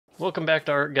Welcome back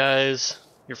to ARK, guys.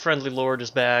 Your friendly lord is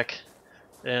back,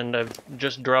 and I've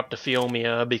just dropped a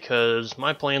Phiomia because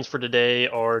my plans for today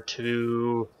are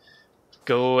to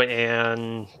go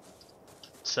and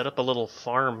set up a little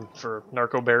farm for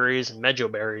narco berries and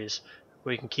mejo berries.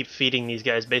 We can keep feeding these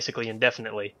guys basically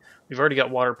indefinitely. We've already got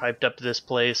water piped up to this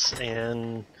place,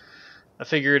 and I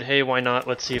figured, hey, why not?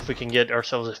 Let's see if we can get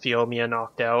ourselves a Phiomia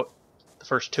knocked out. The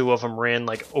first two of them ran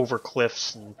like over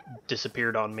cliffs and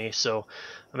disappeared on me, so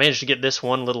I managed to get this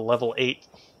one little level 8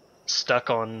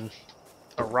 stuck on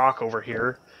a rock over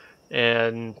here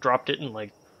and dropped it in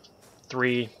like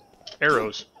 3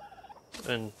 arrows.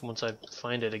 And once I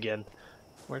find it again,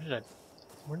 where did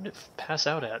it pass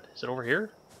out at? Is it over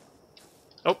here?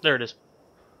 Oh, there it is.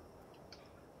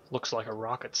 Looks like a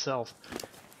rock itself.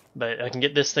 But I can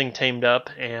get this thing tamed up,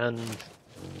 and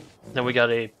then we got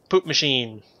a poop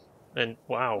machine. And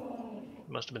wow,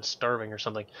 must have been starving or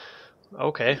something.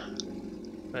 Okay,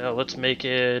 well, let's make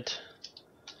it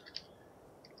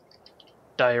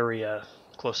diarrhea.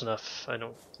 Close enough. I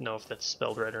don't know if that's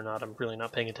spelled right or not. I'm really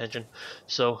not paying attention.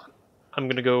 So I'm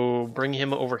gonna go bring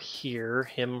him over here.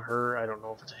 Him, her. I don't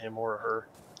know if it's a him or a her.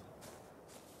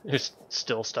 It's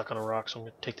still stuck on a rock, so I'm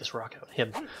gonna take this rock out.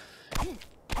 Him.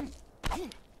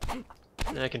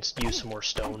 And I can use some more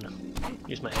stone.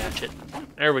 Use my hatchet.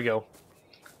 There we go.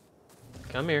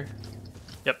 Come here.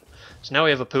 Yep. So now we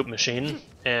have a poop machine,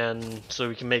 and so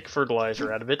we can make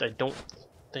fertilizer out of it. I don't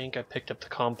think I picked up the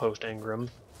compost engram,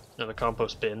 no, the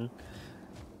compost bin,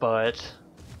 but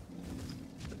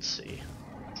let's see.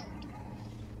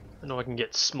 I know I can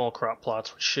get small crop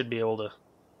plots, which should be able to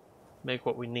make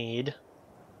what we need.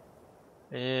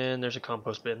 And there's a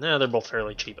compost bin. They're both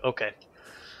fairly cheap. Okay.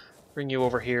 Bring you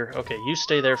over here. Okay, you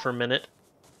stay there for a minute.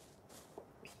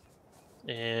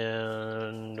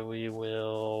 And we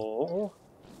will...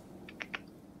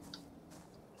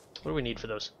 What do we need for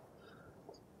those?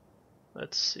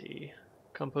 Let's see.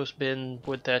 Compost bin,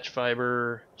 wood thatch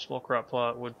fiber, small crop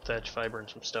plot, wood thatch fiber, and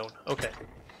some stone. Okay.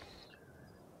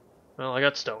 Well, I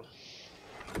got stone.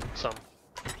 Some.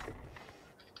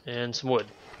 And some wood.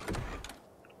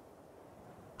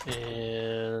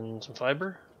 And some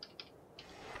fiber.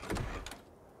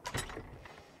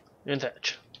 And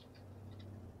thatch.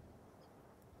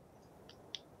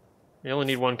 We only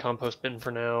need 1 compost bin for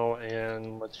now,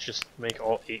 and let's just make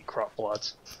all 8 crop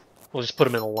plots. We'll just put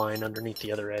them in a line underneath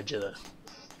the other edge of the...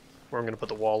 where I'm going to put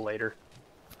the wall later.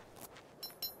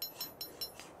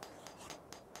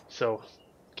 So,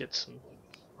 get some...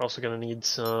 We're also going to need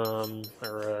some...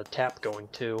 or a tap going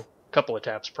too. A couple of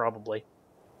taps probably.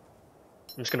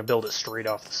 I'm just going to build it straight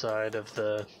off the side of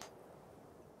the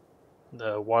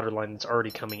water line that's already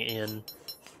coming in.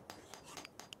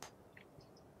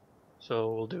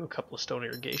 So we'll do a couple of stone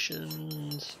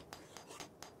irrigations.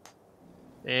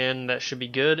 And that should be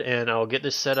good, and I'll get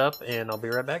this set up, and I'll be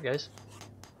right back, guys.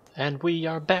 And we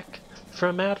are back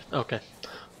from out... Okay.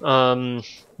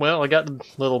 Well, I got the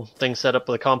little thing set up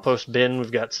with a compost bin.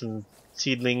 We've got some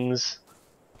seedlings.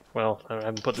 Well, I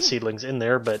haven't put the seedlings in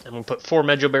there, but I'm going to put 4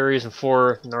 mejo berries and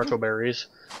 4 narco berries.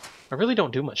 I really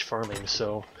don't do much farming,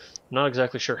 so I'm not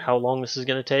exactly sure how long this is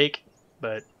going to take,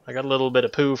 but I got a little bit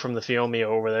of poo from the Phiomia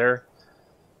over there.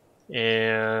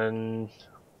 And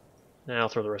now I'll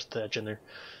throw the rest of the thatch in there.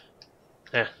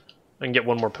 I can get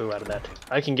 1 more poo out of that.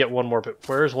 I can get 1 more poo.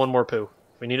 Where's 1 more poo?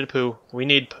 We needed poo. We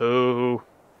need poo.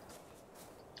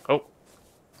 Oh.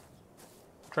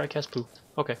 Try cast poo.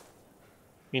 Okay.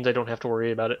 Means I don't have to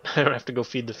worry about it. I don't have to go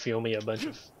feed the Phiomia a bunch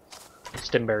of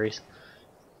stem berries.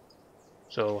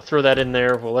 So throw that in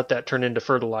there. We'll let that turn into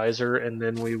fertilizer, and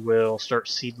then we will start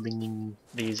seedlinging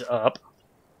these up.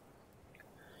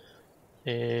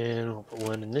 And we'll put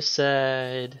 1 in this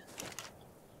side,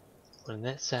 1 in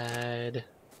that side.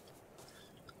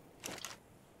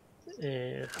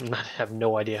 And I have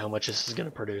no idea how much this is going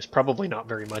to produce. Probably not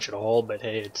very much at all, but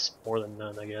hey, it's more than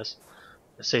none, I guess.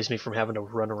 It saves me from having to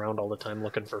run around all the time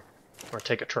looking for, or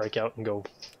take a trike out and go,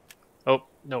 oh,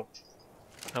 no,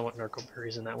 I want narco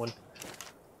berries in that one.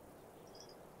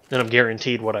 Then I'm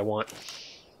guaranteed what I want.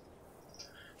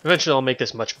 Eventually I'll make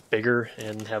this much bigger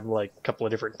and have like a couple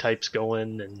of different types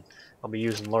going, and I'll be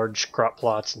using large crop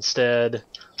plots instead.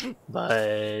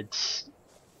 But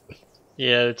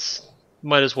yeah,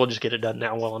 might as well just get it done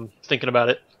now while I'm thinking about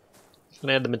it. I'm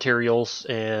gonna add the materials,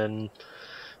 and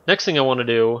next thing I want to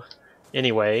do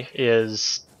anyway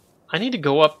is I need to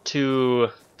go up to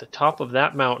the top of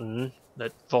that mountain,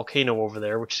 that volcano over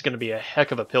there, which is going to be a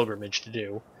heck of a pilgrimage to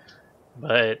do.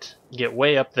 But get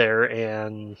way up there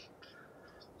and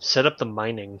set up the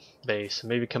mining base, and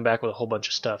maybe come back with a whole bunch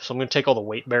of stuff. So I'm going to take all the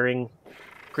weight-bearing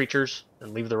creatures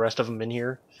and leave the rest of them in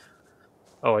here.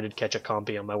 Oh, I did catch a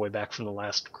compy on my way back from the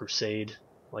last crusade,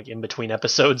 like in between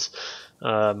episodes.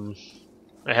 I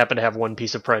happen to have one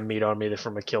piece of prime meat on me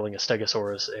from killing a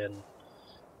Stegosaurus, and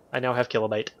I now have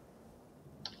Kilobite.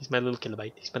 He's my little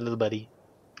Kilobite. He's my little buddy.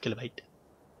 Kilobite.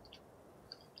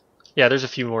 Yeah, there's a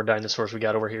few more dinosaurs we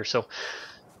got over here, so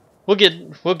we'll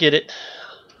get it.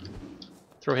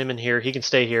 Throw him in here. He can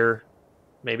stay here.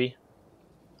 Maybe.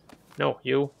 No,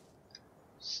 you.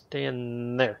 Stay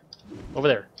in there. Over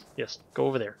there. Yes, go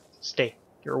over there. Stay.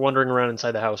 You were wandering around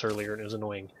inside the house earlier, and it was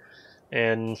annoying.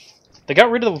 And they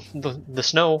got rid of the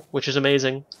snow, which is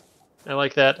amazing. I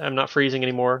like that. I'm not freezing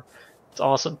anymore. It's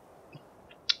awesome.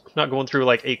 I'm not going through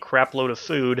like a crap load of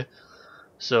food.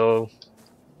 So,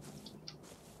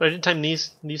 but I did time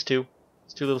these two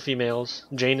little females,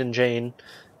 Jane and Jane.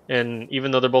 And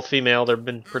even though they're both female, they've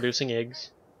been producing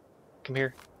eggs. Come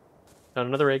here. Found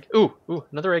another egg. Ooh,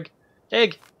 another egg.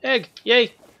 Egg!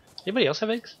 Yay! Anybody else have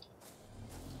eggs?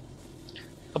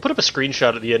 I'll put up a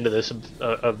screenshot at the end of this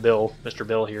of Bill, Mr.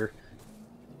 Bill here.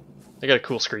 I got a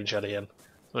cool screenshot of him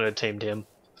when I tamed him.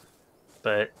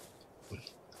 But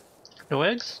no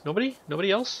eggs? Nobody?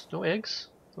 Nobody else? No eggs?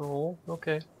 Oh,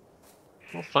 okay.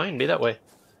 Well, fine. Be that way.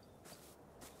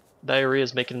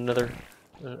 Diarrhea's making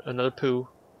another poo.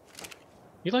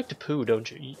 You like to poo,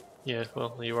 don't you? Yeah.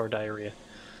 Well, you are diarrhea.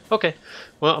 Okay.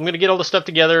 Well, I'm gonna get all the stuff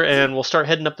together, and we'll start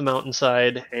heading up the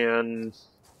mountainside and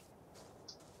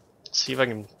see if I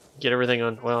can get everything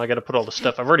on. Well, I got to put all the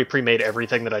stuff. I've already pre-made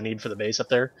everything that I need for the base up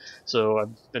there, so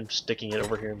I've been sticking it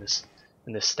over here in this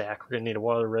stack. We're gonna need a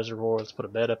water reservoir. Let's put a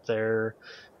bed up there.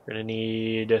 We're gonna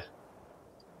need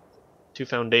 2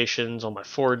 foundations on my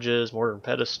forges, mortar and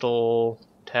pedestal,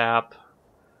 tap,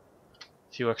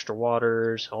 a few extra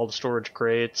waters, all the storage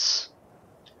crates.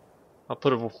 I'll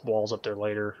put walls up there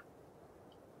later.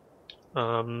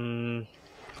 Yeah,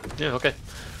 okay.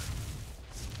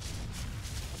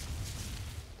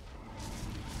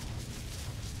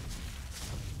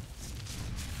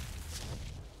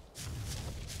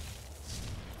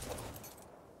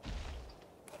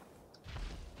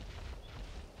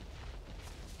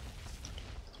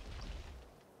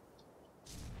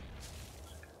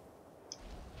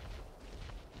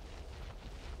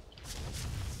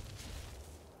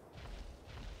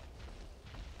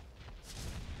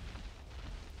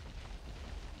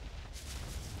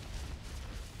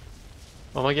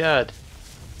 Oh my god.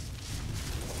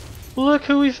 Look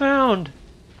who we found!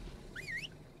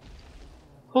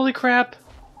 Holy crap!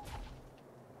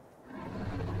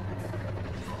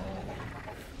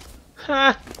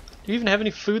 Ha! Do you even have any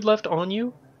food left on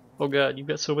you? Oh god, you've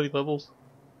got so many levels.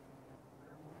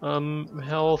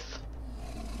 Health.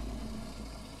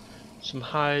 Some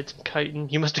hide, some chitin.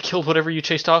 You must have killed whatever you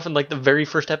chased off in like the very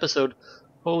first episode.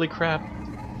 Holy crap.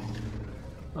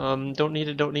 Don't need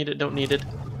it.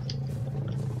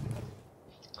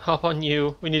 Hop on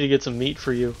you. We need to get some meat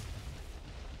for you.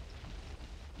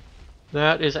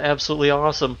 That is absolutely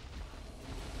awesome.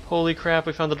 Holy crap,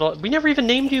 we found the dog. We never even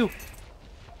named you!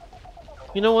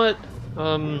 You know what?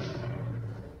 What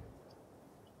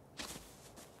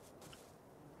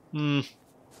do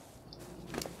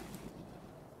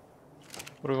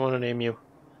we want to name you?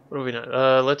 What do we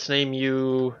not? Let's name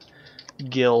you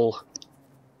Gil.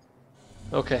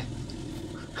 Okay.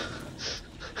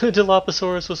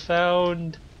 Dilophosaurus was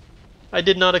found. I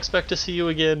did not expect to see you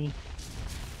again.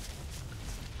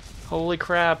 Holy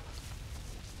crap.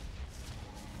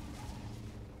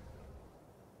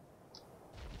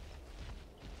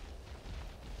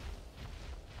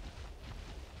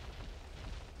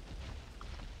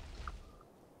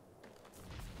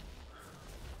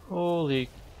 Holy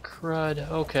crud.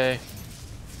 Okay.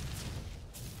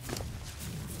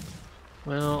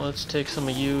 Well, let's take some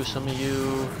of you,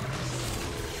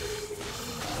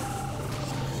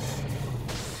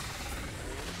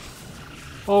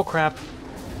 Oh crap.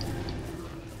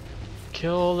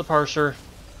 Kill the parser.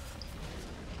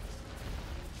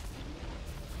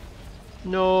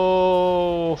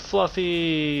 No,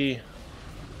 Fluffy.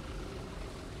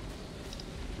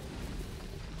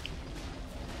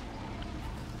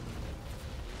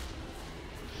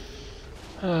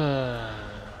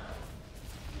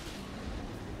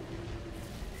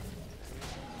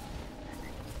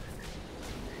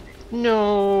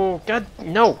 No, God,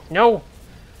 no.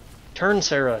 Turn,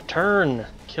 Sarah, turn.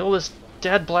 Kill this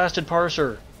dad-blasted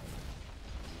parser.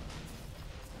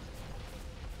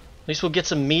 At least we'll get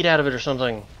some meat out of it or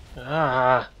something.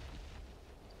 Ah.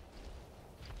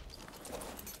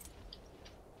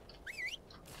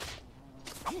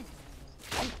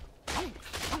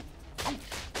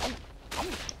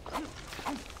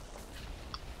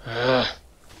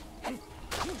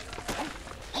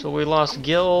 So we lost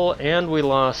Gil and we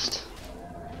lost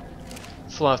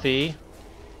Fluffy.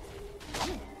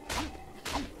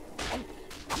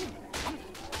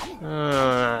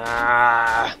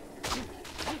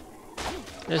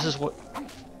 This is what...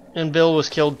 And Bill was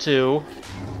killed too.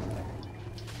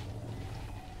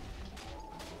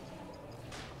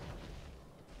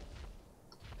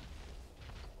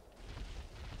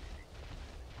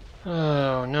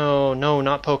 Oh, no, no,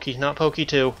 not Pokey. Not Pokey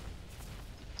too.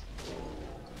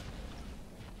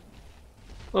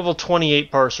 Level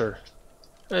 28 parser.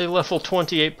 A level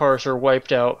 28 parser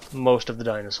wiped out most of the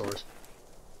dinosaurs.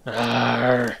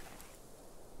 Arrgh.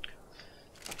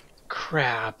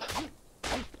 Crap.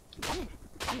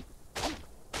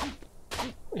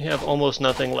 We have almost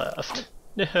nothing left.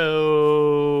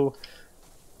 No.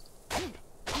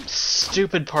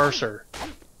 Stupid parser.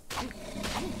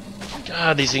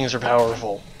 God, these things are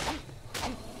powerful.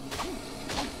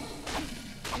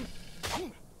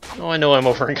 Oh, I know I'm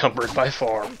over encumbered by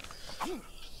far.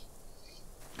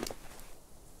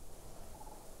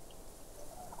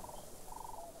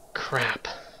 Crap.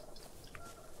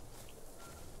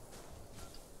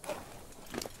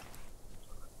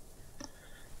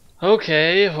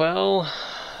 Okay, well,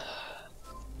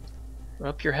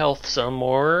 up your health some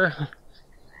more.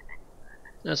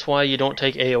 That's why you don't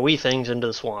take AoE things into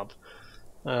the swamp.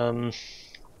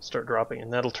 Start dropping,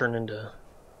 and that'll turn into...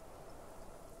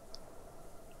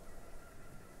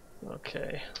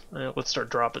 Okay, let's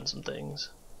start dropping some things.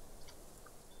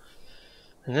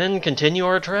 And then continue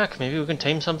our trek. Maybe we can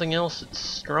tame something else that's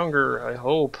stronger, I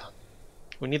hope.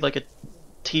 We need like a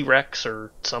T-Rex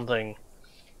or something.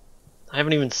 I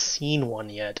haven't even seen one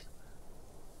yet.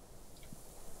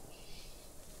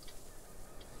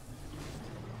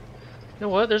 You know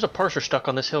what? There's a parser stuck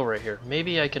on this hill right here.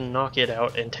 Maybe I can knock it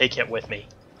out and take it with me.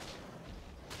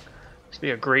 This would be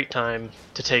a great time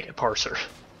to take a parser.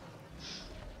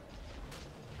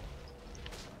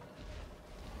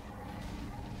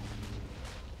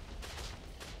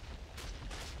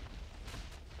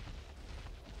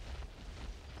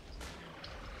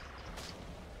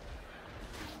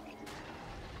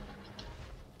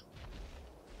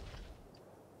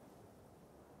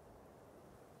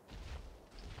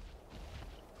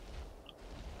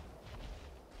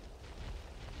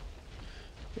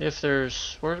 If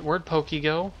there's... Where'd Pokey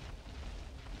go?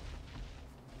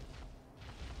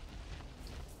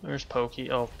 There's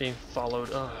Pokey. Oh, being followed.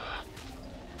 Ugh.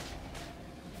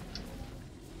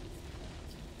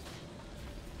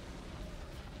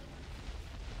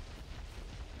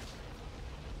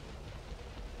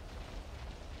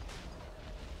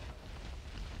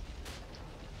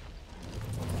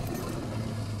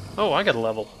 Oh, I got a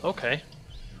level. Okay.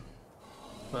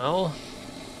 Well,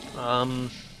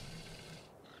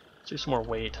 do some more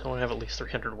weight. I want to have at least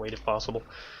 300 weight if possible,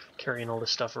 carrying all this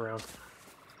stuff around.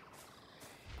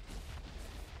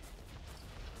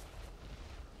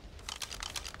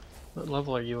 What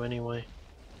level are you anyway?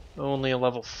 Only a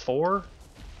level 4?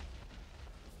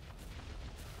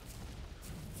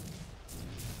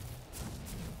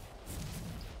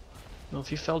 Well,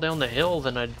 if you fell down the hill,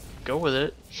 then I'd go with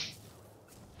it.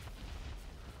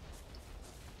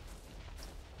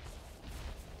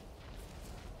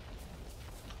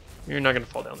 You're not going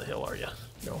to fall down the hill, are you?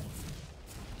 No.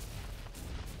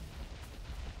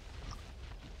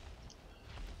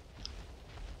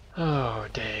 Oh,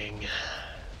 dang.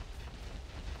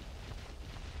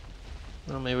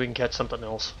 Well, maybe we can catch something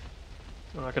else.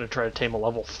 I'm not going to try to tame a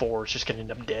level 4. It's just going to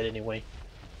end up dead anyway.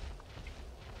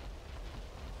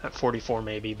 At 44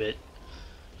 maybe, but...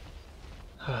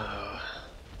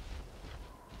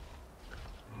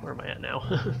 Where am I at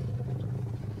now?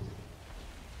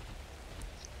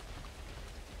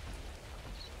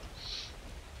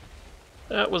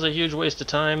 That was a huge waste of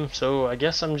time, so I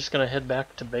guess I'm just going to head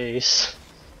back to base.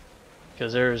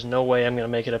 Because there is no way I'm going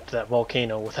to make it up to that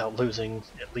volcano without losing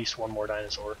at least one more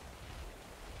dinosaur.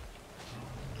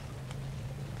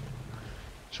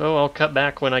 So I'll cut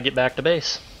back when I get back to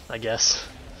base, I guess.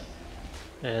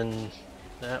 And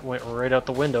that went right out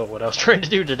the window, what I was trying to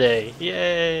do today.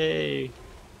 Yay!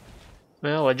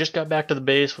 Well, I just got back to the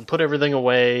base, we put everything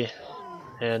away,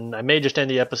 and I may just end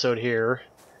the episode here.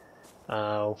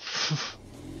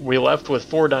 We left with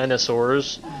 4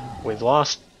 dinosaurs. We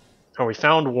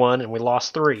found 1 and we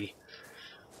lost 3.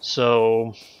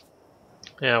 So,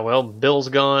 yeah, well, Bill's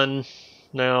gone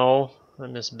now. I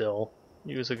miss Bill.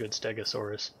 He was a good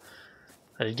Stegosaurus.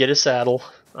 I did get his saddle,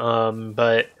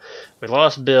 but we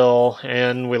lost Bill,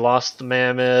 and we lost the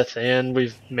mammoth, and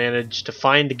we've managed to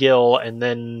find Gil, and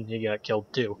then he got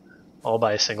killed too, all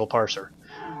by a single parser.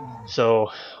 So,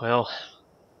 well...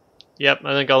 yep,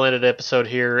 I think I'll end the episode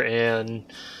here, and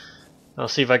I'll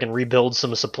see if I can rebuild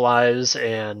some supplies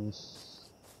and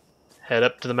head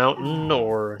up to the mountain,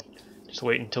 or just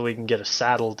wait until we can get a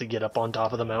saddle to get up on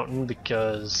top of the mountain,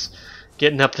 because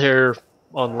getting up there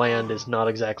on land is not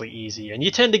exactly easy, and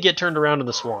you tend to get turned around in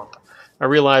the swamp. I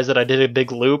realized that I did a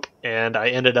big loop, and I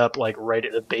ended up like right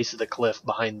at the base of the cliff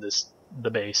behind the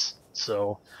base.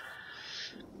 So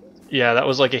yeah, that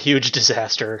was like a huge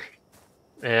disaster,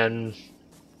 and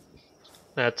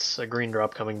that's a green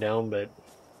drop coming down, but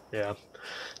yeah.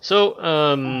 So,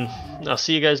 I'll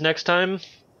see you guys next time.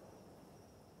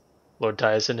 Lord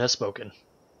Thiasion has spoken.